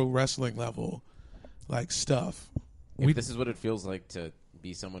like pro wrestling level, stuff. If this is what it feels like to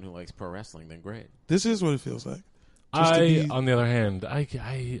be someone who likes pro wrestling, then great. This is what it feels like. On the other hand, I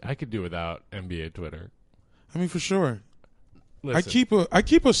could do without NBA Twitter. I mean, for sure. Listen, I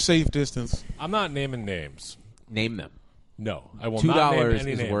keep a safe distance. I'm not naming names. Name them. No, I will not name $2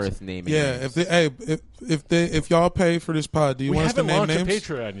 any is names. worth naming. Yeah, names. if y'all pay for this pod, do you We want us to haven't name launched names?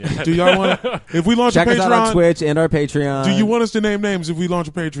 a Patreon yet. Do y'all want? If we launch Check a us out on Patreon, Twitch and our Patreon. do you want us to name names if we launch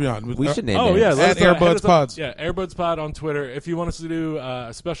a Patreon? We should name Oh names. yeah, At Airbuds Pods. Yeah, Airbuds Pod on Twitter. If you want us to do a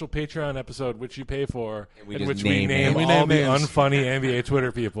special Patreon episode, which you pay for, we in just which name we name names. all the names. unfunny NBA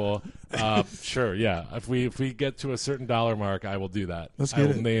Twitter people, sure, yeah. If we get to a certain dollar mark, I will do that. Let's I get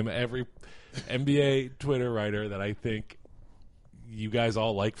will it. name every NBA Twitter writer that I think you guys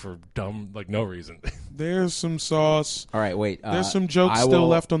all like for no reason. There's some sauce. All right, wait. There's some jokes I still will-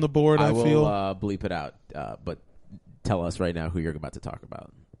 left on the board. I will feel. bleep it out, but tell us right now who you're about to talk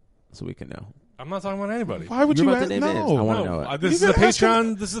about, so we can know. I'm not talking about anybody. Why would You're you about to ask? name names. I No. want to know it. This is You a gotta ask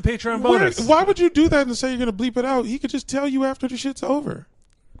Patreon. This is a Patreon bonus. Why would you do that and say you're going to bleep it out? He could just tell you after the shit's over.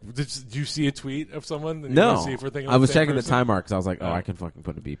 Did you see a tweet of someone? And you No, wanna see if we're thinking I of was the same checking the person? time mark because I was like, oh, No. I can fucking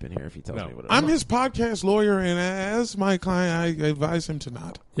put a beep in here if he tells No. me what it I'm is. his podcast lawyer, and as my client, I advise him to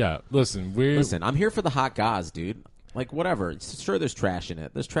not. Yeah, listen, Listen, I'm here for the hot gauze, dude. Like, whatever. Sure, there's trash in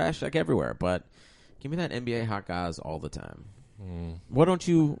it. There's trash everywhere, but give me that NBA hot gauze all the time. Why don't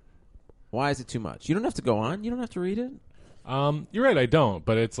you? Why is it too much? You don't have to go on. You don't have to read it. You're right, I don't,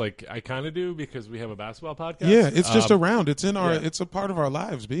 but it's like I kind of do because we have a basketball podcast. Yeah, it's just around. It's in our. It's a part of our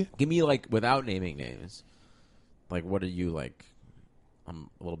lives, B. Give me like without naming names. Like, what are you like? I'm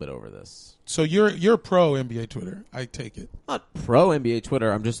a little bit over this. So you're pro NBA Twitter. I take it. Not pro NBA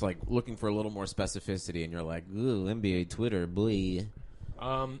Twitter. I'm just like looking for a little more specificity, and you're like, ooh, NBA Twitter, boy.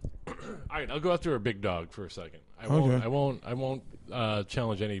 All right, I'll go after a big dog for a second. I won't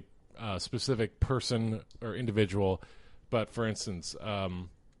challenge any specific person or individual, but for instance,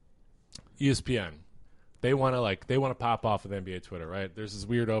 ESPN. They want to pop off with NBA Twitter, right? There's this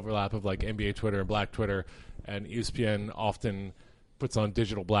weird overlap of like NBA Twitter and Black Twitter, and ESPN often puts on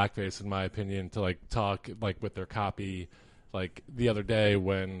digital blackface, in my opinion, to like talk like with their copy. Like the other day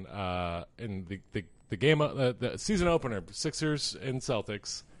when in the game, the season opener, Sixers and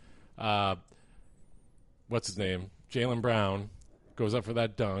Celtics, what's his name? Jaylen Brown goes up for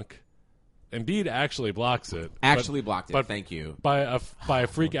that dunk. Embiid actually blocks it. Blocked it. Thank you. By a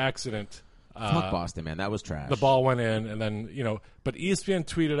freak accident. Fuck Boston, man. That was trash. The ball went in, and then but ESPN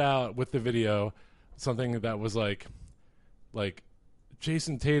tweeted out with the video something that was like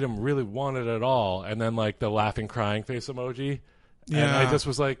Jason Tatum really wanted it all, and then like the laughing, crying face emoji. Yeah. And I just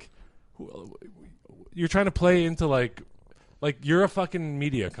was like, you're trying to play into like you're a fucking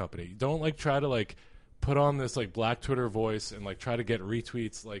media company. Don't like try to like put on this like Black Twitter voice and like try to get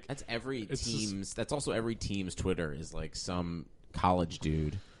retweets. Like that's every team's. That's also every team's Twitter is like some college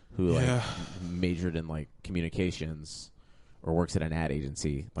dude who like majored in like communications or works at an ad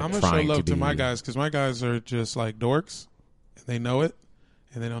agency. Like, I'm gonna show love to my guys because my guys are just like dorks, and they know it,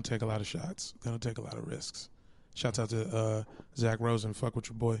 and they don't take a lot of shots. They don't take a lot of risks. Shouts out to Zach Rosen. Fuck with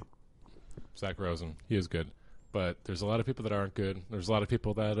your boy. Zach Rosen, he is good, but there's a lot of people that aren't good. There's a lot of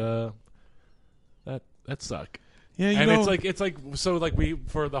people that that suck. Yeah, it's like so like we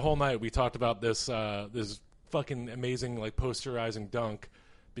for the whole night we talked about this this fucking amazing like posterizing dunk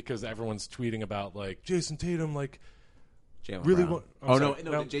because everyone's tweeting about like Jason Tatum like Jaylen really Brown.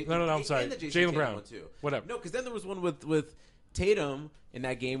 I'm sorry, Jaylen Brown too. Whatever. No, because then there was one with Tatum in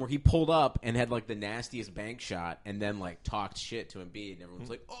that game where he pulled up and had like the nastiest bank shot and then like talked shit to Embiid and everyone's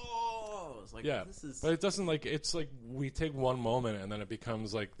like, oh, it's like this is. But it doesn't like it's like we take one moment and then it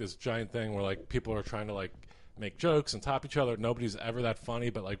becomes like this giant thing where like people are trying to like make jokes and top each other. Nobody's ever that funny,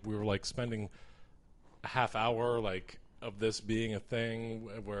 but like we were like spending a half hour like of this being a thing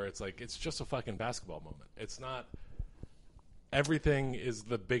where it's like it's just a fucking basketball moment. It's not. Everything is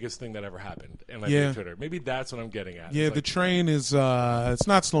the biggest thing that ever happened, and Twitter. Maybe that's what I'm getting at. Yeah, the train is it's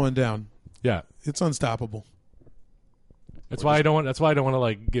not slowing down. Yeah, it's unstoppable. That's why I don't want to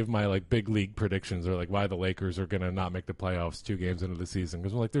like give my like big league predictions or like why the Lakers are gonna not make the playoffs 2 games into the season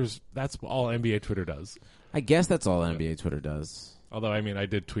because like that's all NBA Twitter does. I guess that's all NBA Twitter does. Although I mean I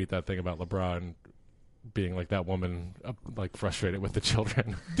did tweet that thing about LeBron being like that woman like frustrated with the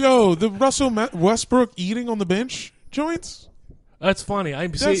children. Yo, the Russell Westbrook eating on the bench joints. That's funny.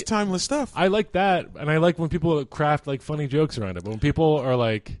 That's timeless stuff. I like that, and I like when people craft like funny jokes around it. But when people are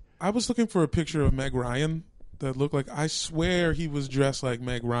like, I was looking for a picture of Meg Ryan that looked like I swear he was dressed like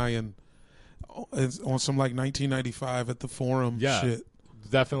Meg Ryan on some like 1995 at the Forum. Yeah, shit.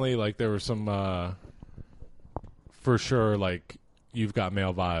 Definitely. Like there was some for sure. Like you've got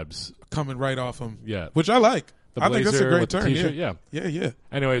male vibes coming right off him. Yeah, which I like. I think that's a great turn. Yeah.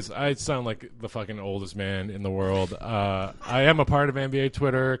 Anyways, I sound like the fucking oldest man in the world. I am a part of NBA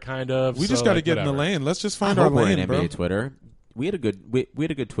Twitter, kind of. We just got to get in the lane. Let's just find our lane, in NBA bro. Twitter. We had a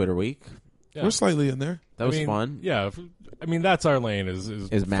good Twitter week. Yeah. We're slightly in there. That was fun. Yeah, I mean that's our lane is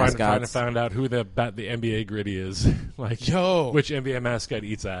trying to find out who the NBA gritty is. Like, which NBA mascot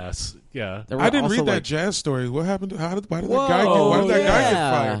eats ass? Yeah, I didn't read that Jazz story. What happened? Why did that guy get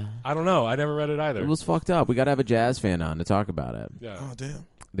fired? I don't know. I never read it either. It was fucked up. We got to have a Jazz fan on to talk about it. Yeah. Oh damn.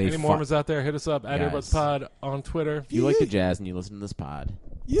 Any Mormons out there? Hit us up at Earbuds Pod on Twitter. If you like the Jazz and you listen to this pod,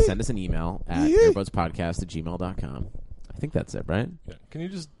 send us an email at earbudspodcast@gmail.com. I think that's it, right? Yeah. Can you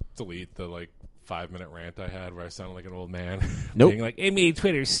just delete the 5-minute rant I had where I sounded like an old man? Nope. Being like, NBA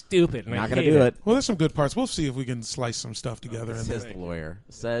Twitter's stupid. And Not going to do it. Well, there's some good parts. We'll see if we can slice some stuff together. Says the lawyer.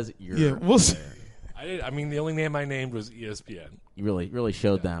 Says your Yeah, we'll see. I mean, the only name I named was ESPN. You really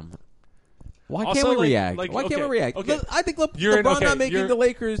showed them. Why Also, can't we react? Why can't we react? Okay. I think LeBron not making the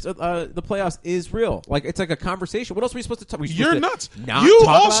Lakers the playoffs is real. Like, it's like a conversation. What else are we supposed to talk? You're nuts. You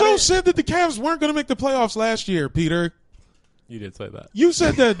also said that the Cavs weren't going to make the playoffs last year, Peter. You did say that. You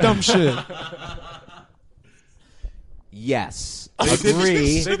said that dumb shit. Yes,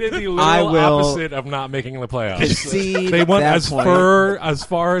 agree. They did the literal opposite of not making the playoffs. They went as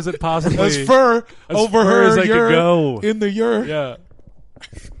far as it possibly as far over her as they could go in the yurt. Yeah.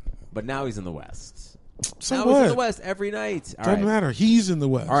 But now he's in the West. So Now what? he's in the West every night. All Doesn't right. matter. He's in the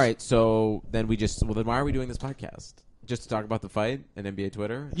West. All right, so then then why are we doing this podcast? Just to talk about the fight and NBA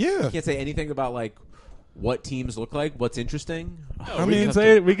Twitter? Yeah. You can't say anything about like what teams look like, what's interesting. I we mean,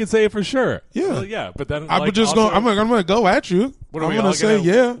 can say it for sure. Yeah. Well, yeah. But then I'm like, just also, going. I'm going to go at you. What are I'm we going all to say, gonna,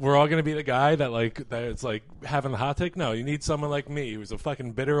 yeah. We're all going to be the guy that it's like having the hot take. No, you need someone like me who's a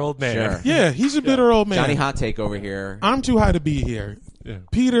fucking bitter old man. Sure. Yeah, he's a bitter old man. Johnny Hot Take over here. I'm too high to be here. Yeah.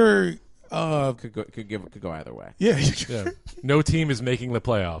 Peter. Could go either way. Yeah. Yeah. No team is making the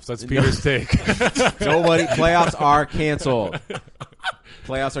playoffs. That's Peter's take. Nobody. Playoffs are canceled.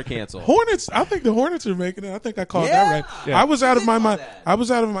 Playoffs are canceled. Hornets. I think the Hornets are making it. I think I called Yeah. that right. Yeah. I was out of my call mind. that. I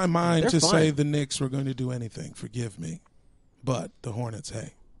was out of my mind They're to say fine. the Knicks were going to do anything. Forgive me, but the Hornets.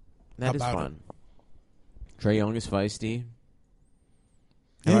 Hey, That is about fun. Trae Young is feisty.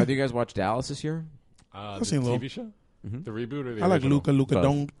 Yeah. Have either you guys watched Dallas this year? The seen a little. TV show, the reboot, or the I like original? Luka Both.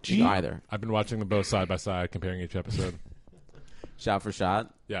 Doncic. Either. I've been watching them both side by side, comparing each episode. Shot for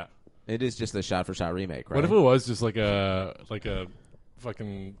shot. Yeah. It is just a shot for shot remake, right? What if it was just like a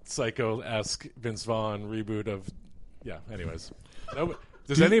fucking Psycho-esque Vince Vaughn reboot of? Yeah. Anyways,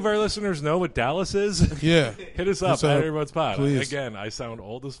 does any of our listeners know what Dallas is? Yeah. Hit us up What's at up? Everyone's Pod. Please. Again, I sound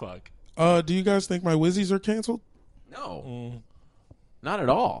old as fuck. Do you guys think my Wizzies are canceled? No, not at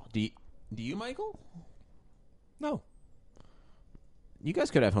all. Do you, Michael? No. You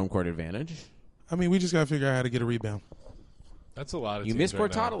guys could have home court advantage. I mean, we just got to figure out how to get a rebound. That's a lot of You teams miss right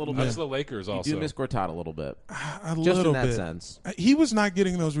Gortat now. a little That's bit. the Lakers You also. do miss Gortat a little bit, A just little in that bit. sense. He was not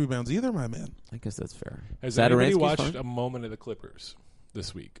getting those rebounds either, my man. I guess that's fair. Has anybody Satoransky's watched fun? a moment of the Clippers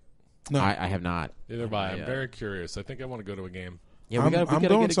this week? No, I have not. Neither have I. I'm Yeah. very curious. I think I want to go to a game. Yeah, we I'm gotta going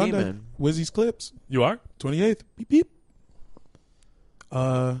get a game Sunday. in. Wizzies Clips, You are? 28th. Beep beep.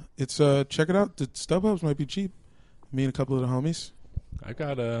 It's check it out. The StubHubs might be cheap. Me and a couple of the homies I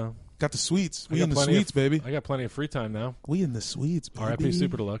got got the suites. I We got in the plenty suites, of, baby. I got plenty of free time now. We in the suites, baby. RIP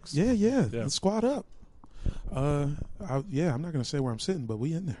Super Deluxe. Yeah, yeah. Yeah. Let's squad up. I'm not gonna say where I'm sitting, but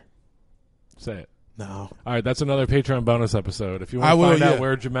we in there. Say it. No, All right, that's another Patreon bonus episode. If you I want to will, find out yeah.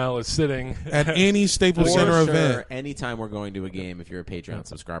 where Jamel is sitting, at any Staples For Center sure, event. anytime we're going to a game, if you're a Patreon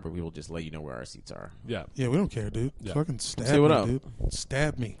subscriber, we will just let you know where our seats are. yeah. Yeah, we don't care, dude. Yeah. Fucking stab Say what me, up. dude.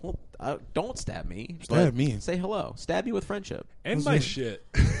 Stab me. Well, don't stab me. Stab but me. Say hello. Stab you with friendship. And What's my that? shit.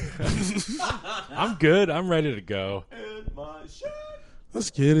 I'm good. I'm ready to go.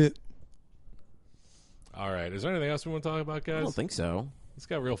 Let's get it. All right. Is there anything else we want to talk about, I guys? don't think so. It's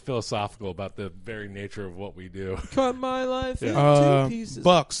got real philosophical about the very nature of what we do. Cut my life Yeah. into pieces.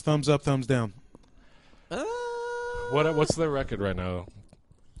 Bucks, thumbs up, thumbs down. What's their record right now?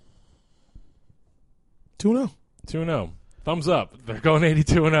 2-0. 2-0. Thumbs up. They're going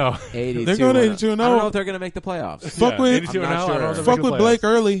 82-0. 82. They're going 82-0. I don't know if they're going to make the playoffs. Fuck with 82-0. I'm not I don't sure. know if they're fuck making with Blake playoffs.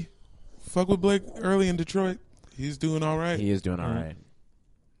 early. Fuck with Blake early in Detroit. He's doing all right. He is doing all right.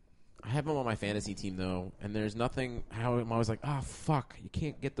 I have him on my fantasy team, though, and there's nothing how I'm always like, fuck. You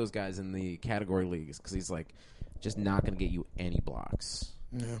can't get those guys in the category leagues because he's like just not going to get you any blocks.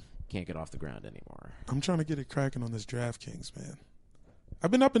 Yeah. Can't get off the ground anymore. I'm trying to get it cracking on this DraftKings, man.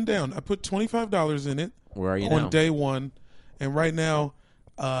 I've been up and down. I put $25 in it Where are you on now? day one, and right now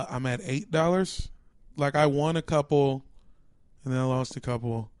I'm at $8. Like I won a couple, and then I lost a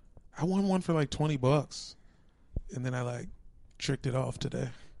couple. I won one for like $20, and then I like tricked it off today.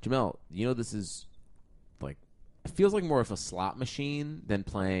 Jamel, you know this is like it feels like more of a slot machine than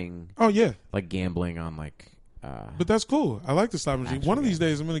playing Oh yeah, like gambling on like. but that's cool. I like the slot machine. Actual One of these game.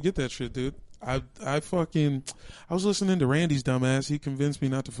 days I'm gonna get that shit, dude. I was listening to Randy's dumbass. He convinced me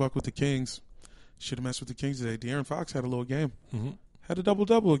not to fuck with the Kings. Should have messed with the Kings today. De'Aaron Fox had a little game. Mhm. Had a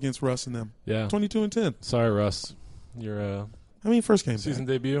double against Russ and them. Yeah. 22 and 10. Sorry, Russ. Your I mean, first game season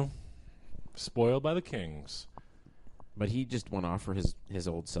back. debut spoiled by the Kings. But he just went off for his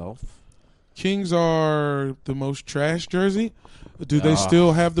old self. Kings are the most trash jersey. Do they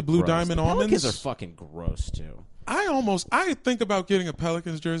still have the blue Gross. diamond The Pelicans almonds? are fucking gross too. I think about getting a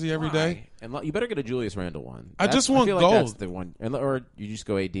Pelicans jersey every day. And you better get a Julius Randle one. I just want feel gold. Like that's the one, or you just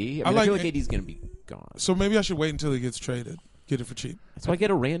go AD. I like feel like it- AD's going to be gone. So maybe I should wait until he gets traded. Get it for cheap. That's why I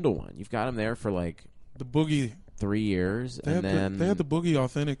get a Randle one. You've got him there for like The Boogie. 3 years, They and then had the Boogie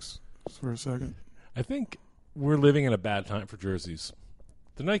Authentics for a second. I think we're living in a bad time for jerseys.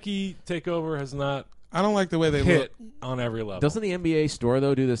 The Nike takeover has not I don't like the way they hit look. on every level. Doesn't the NBA store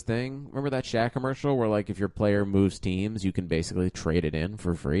though do this thing? Remember that Shaq commercial where like if your player moves teams, you can basically trade it in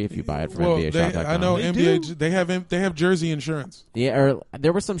for free if you buy it from Well, NBAshop.com. I know They NBA. do? They have jersey insurance. Yeah, or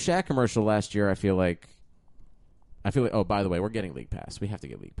there was some Shaq commercial last year. I feel like. Oh, by the way, we're getting League Pass. We have to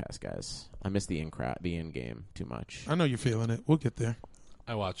get League Pass, guys. I miss the in game too much. I know you're feeling it. We'll get there.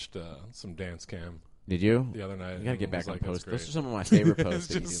 I watched some dance cam. Did you? The other night. You got to get and back was on like, post. that's Those are great. some of my favorite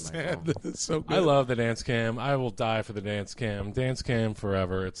posts. It's that you just do in my sad phone. that it's so good. I love the dance cam. I will die for the dance cam. Dance cam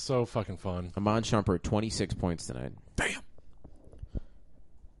forever. It's so fucking fun. Amon Shumpert, 26 points tonight. Damn.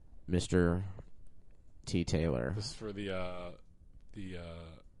 Mr. T. Taylor. This is for the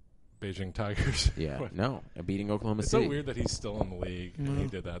Beijing Tigers. Yeah, no, beating Oklahoma It's City. so weird that he's still in the league and he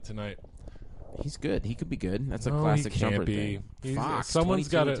did that tonight. He's good. He could be good. That's a No, classic he can't Shumpert be. thing. He's- Fox, someone's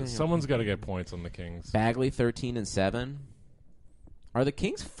 22 got and to. 10. Someone's got to get points on the Kings. Bagley 13-7. Are the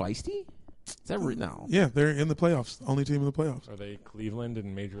Kings feisty? Is that no? Yeah, they're in the playoffs. Only team in the playoffs. Are they Cleveland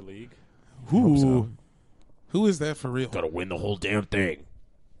in Major League? Ooh. so. Who is that for real? Got to win the whole damn thing.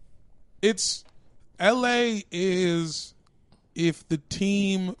 It's LA is if the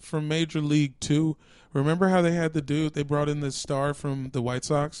team from Major League 2, remember how they had the dude, they brought in the star from the White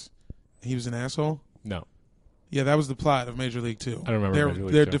Sox? He was an asshole? No. Yeah, that was the plot of Major League 2. I remember Major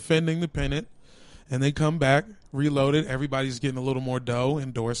League They're 2. defending the pennant, and they come back, reloaded. Everybody's getting a little more dough,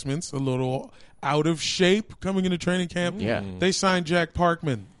 endorsements, a little out of shape coming into training camp. Yeah. They signed Jack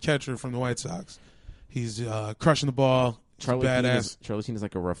Parkman, catcher from the White Sox. He's crushing the ball. He's badass. Charlie Sheen is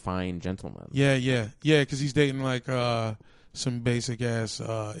like a refined gentleman. Yeah, because he's dating like some basic ass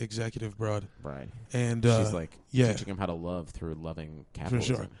executive broad, Right. and She's like yeah, teaching him how to love through loving for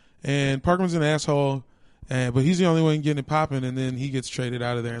capitalism. sure. And Parkman's an asshole, but he's the only one getting it popping. And then he gets traded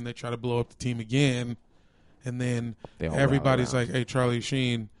out of there, and they try to blow up the team again. And then They all everybody's rally like, around. "Hey, Charlie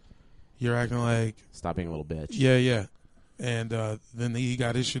Sheen, you're acting like Stop being a little bitch. yeah." And then he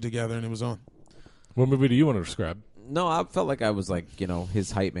got his shit together, and it was on. What movie do you want to describe? No, I felt like I was like,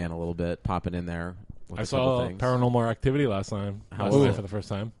 his hype man a little bit, popping in there. With I a couple saw things. Paranormal Activity last night was for the first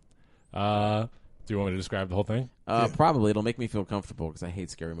time. Do you want me to describe the whole thing? Probably. It'll make me feel comfortable because I hate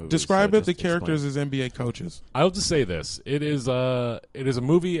scary movies. Describe so it. The just characters explain. as NBA coaches. I'll just say this: it is a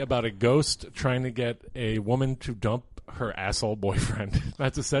movie about a ghost trying to get a woman to dump her asshole boyfriend.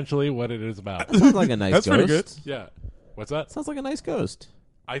 That's essentially what it is about. Sounds like a nice That's ghost. pretty good. Yeah. What's that? Sounds like a nice ghost.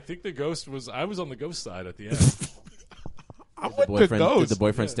 I think the ghost was. I was on the ghost side at the end. I'm The with the boyfriend, did ghost. the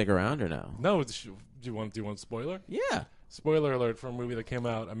boyfriend stick around or no? No, do you want a spoiler? Yeah. Spoiler alert for a movie that came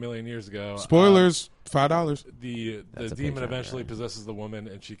out a million years ago. Spoilers. $5. The That's a demon Patreon eventually guy. possesses the woman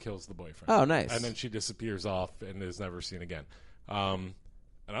and she kills the boyfriend. Oh, nice. And then she disappears off and is never seen again. And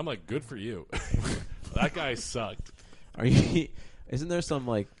I'm like, good for you. That guy sucked. Are you? Isn't there some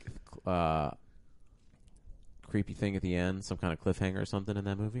like creepy thing at the end? Some kind of cliffhanger or something in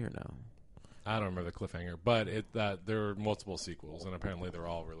that movie or no? I don't remember the cliffhanger, but there are multiple sequels and apparently they're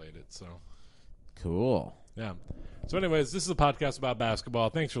all related. So Cool. yeah. So, anyways, this is a podcast about basketball.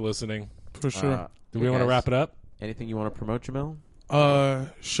 Thanks for listening. For sure. Do we want to wrap it up? Anything you want to promote, Jamil?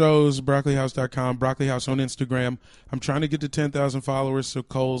 Shows, broccolihouse.com, broccolihouse on Instagram. I'm trying to get to 10,000 followers, so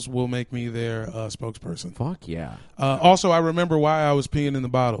Coles will make me their spokesperson. Fuck yeah. Also, I remember why I was peeing in the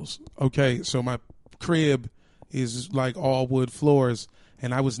bottles. Okay, so my crib is like all wood floors,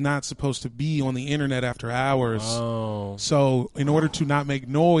 and I was not supposed to be on the internet after hours. Oh. So in order to not make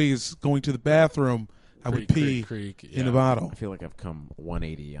noise going to the bathroom, I would pee Creek, in the yeah. bottle. I feel like I've come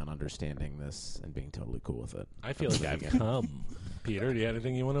 180 on understanding this and being totally cool with it. I feel like I've come. Peter, do you have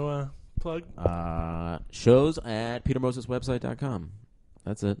anything you want to plug? Shows at petermoseswebsite.com.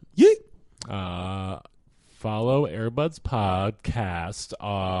 That's it. Yeet. Follow Airbuds Podcast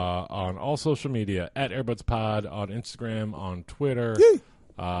on all social media at Airbuds Pod on Instagram, on Twitter.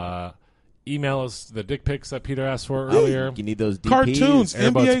 Email us the dick pics that Peter asked for earlier. You need those DPs. Cartoons,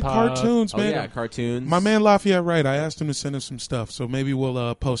 Airbuds NBA Pod. cartoons, Oh, man. yeah, cartoons. My man Lafayette Wright, I asked him to send us some stuff, so maybe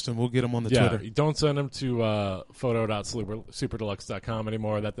we'll post them. We'll get them on the Yeah, Twitter. don't send them to photo.superdeluxe.com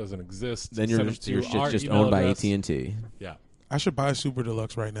anymore. That doesn't exist. Then Send your them to our shit's just email owned by address. AT&T. Yeah. I should buy Super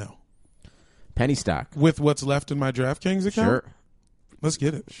Deluxe right now. Penny stock. With what's left in my DraftKings account? Sure. Let's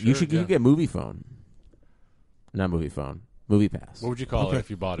get it. You should yeah. you get Movie Phone. Not Movie Phone. Movie Pass. What would you call Okay. it if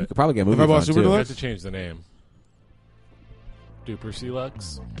you bought You it? could probably get Movie I bought Phone, Super too. You Deluxe? have to change the name. Duper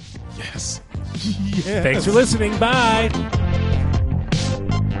Celux. Yes. Thanks for listening. Bye.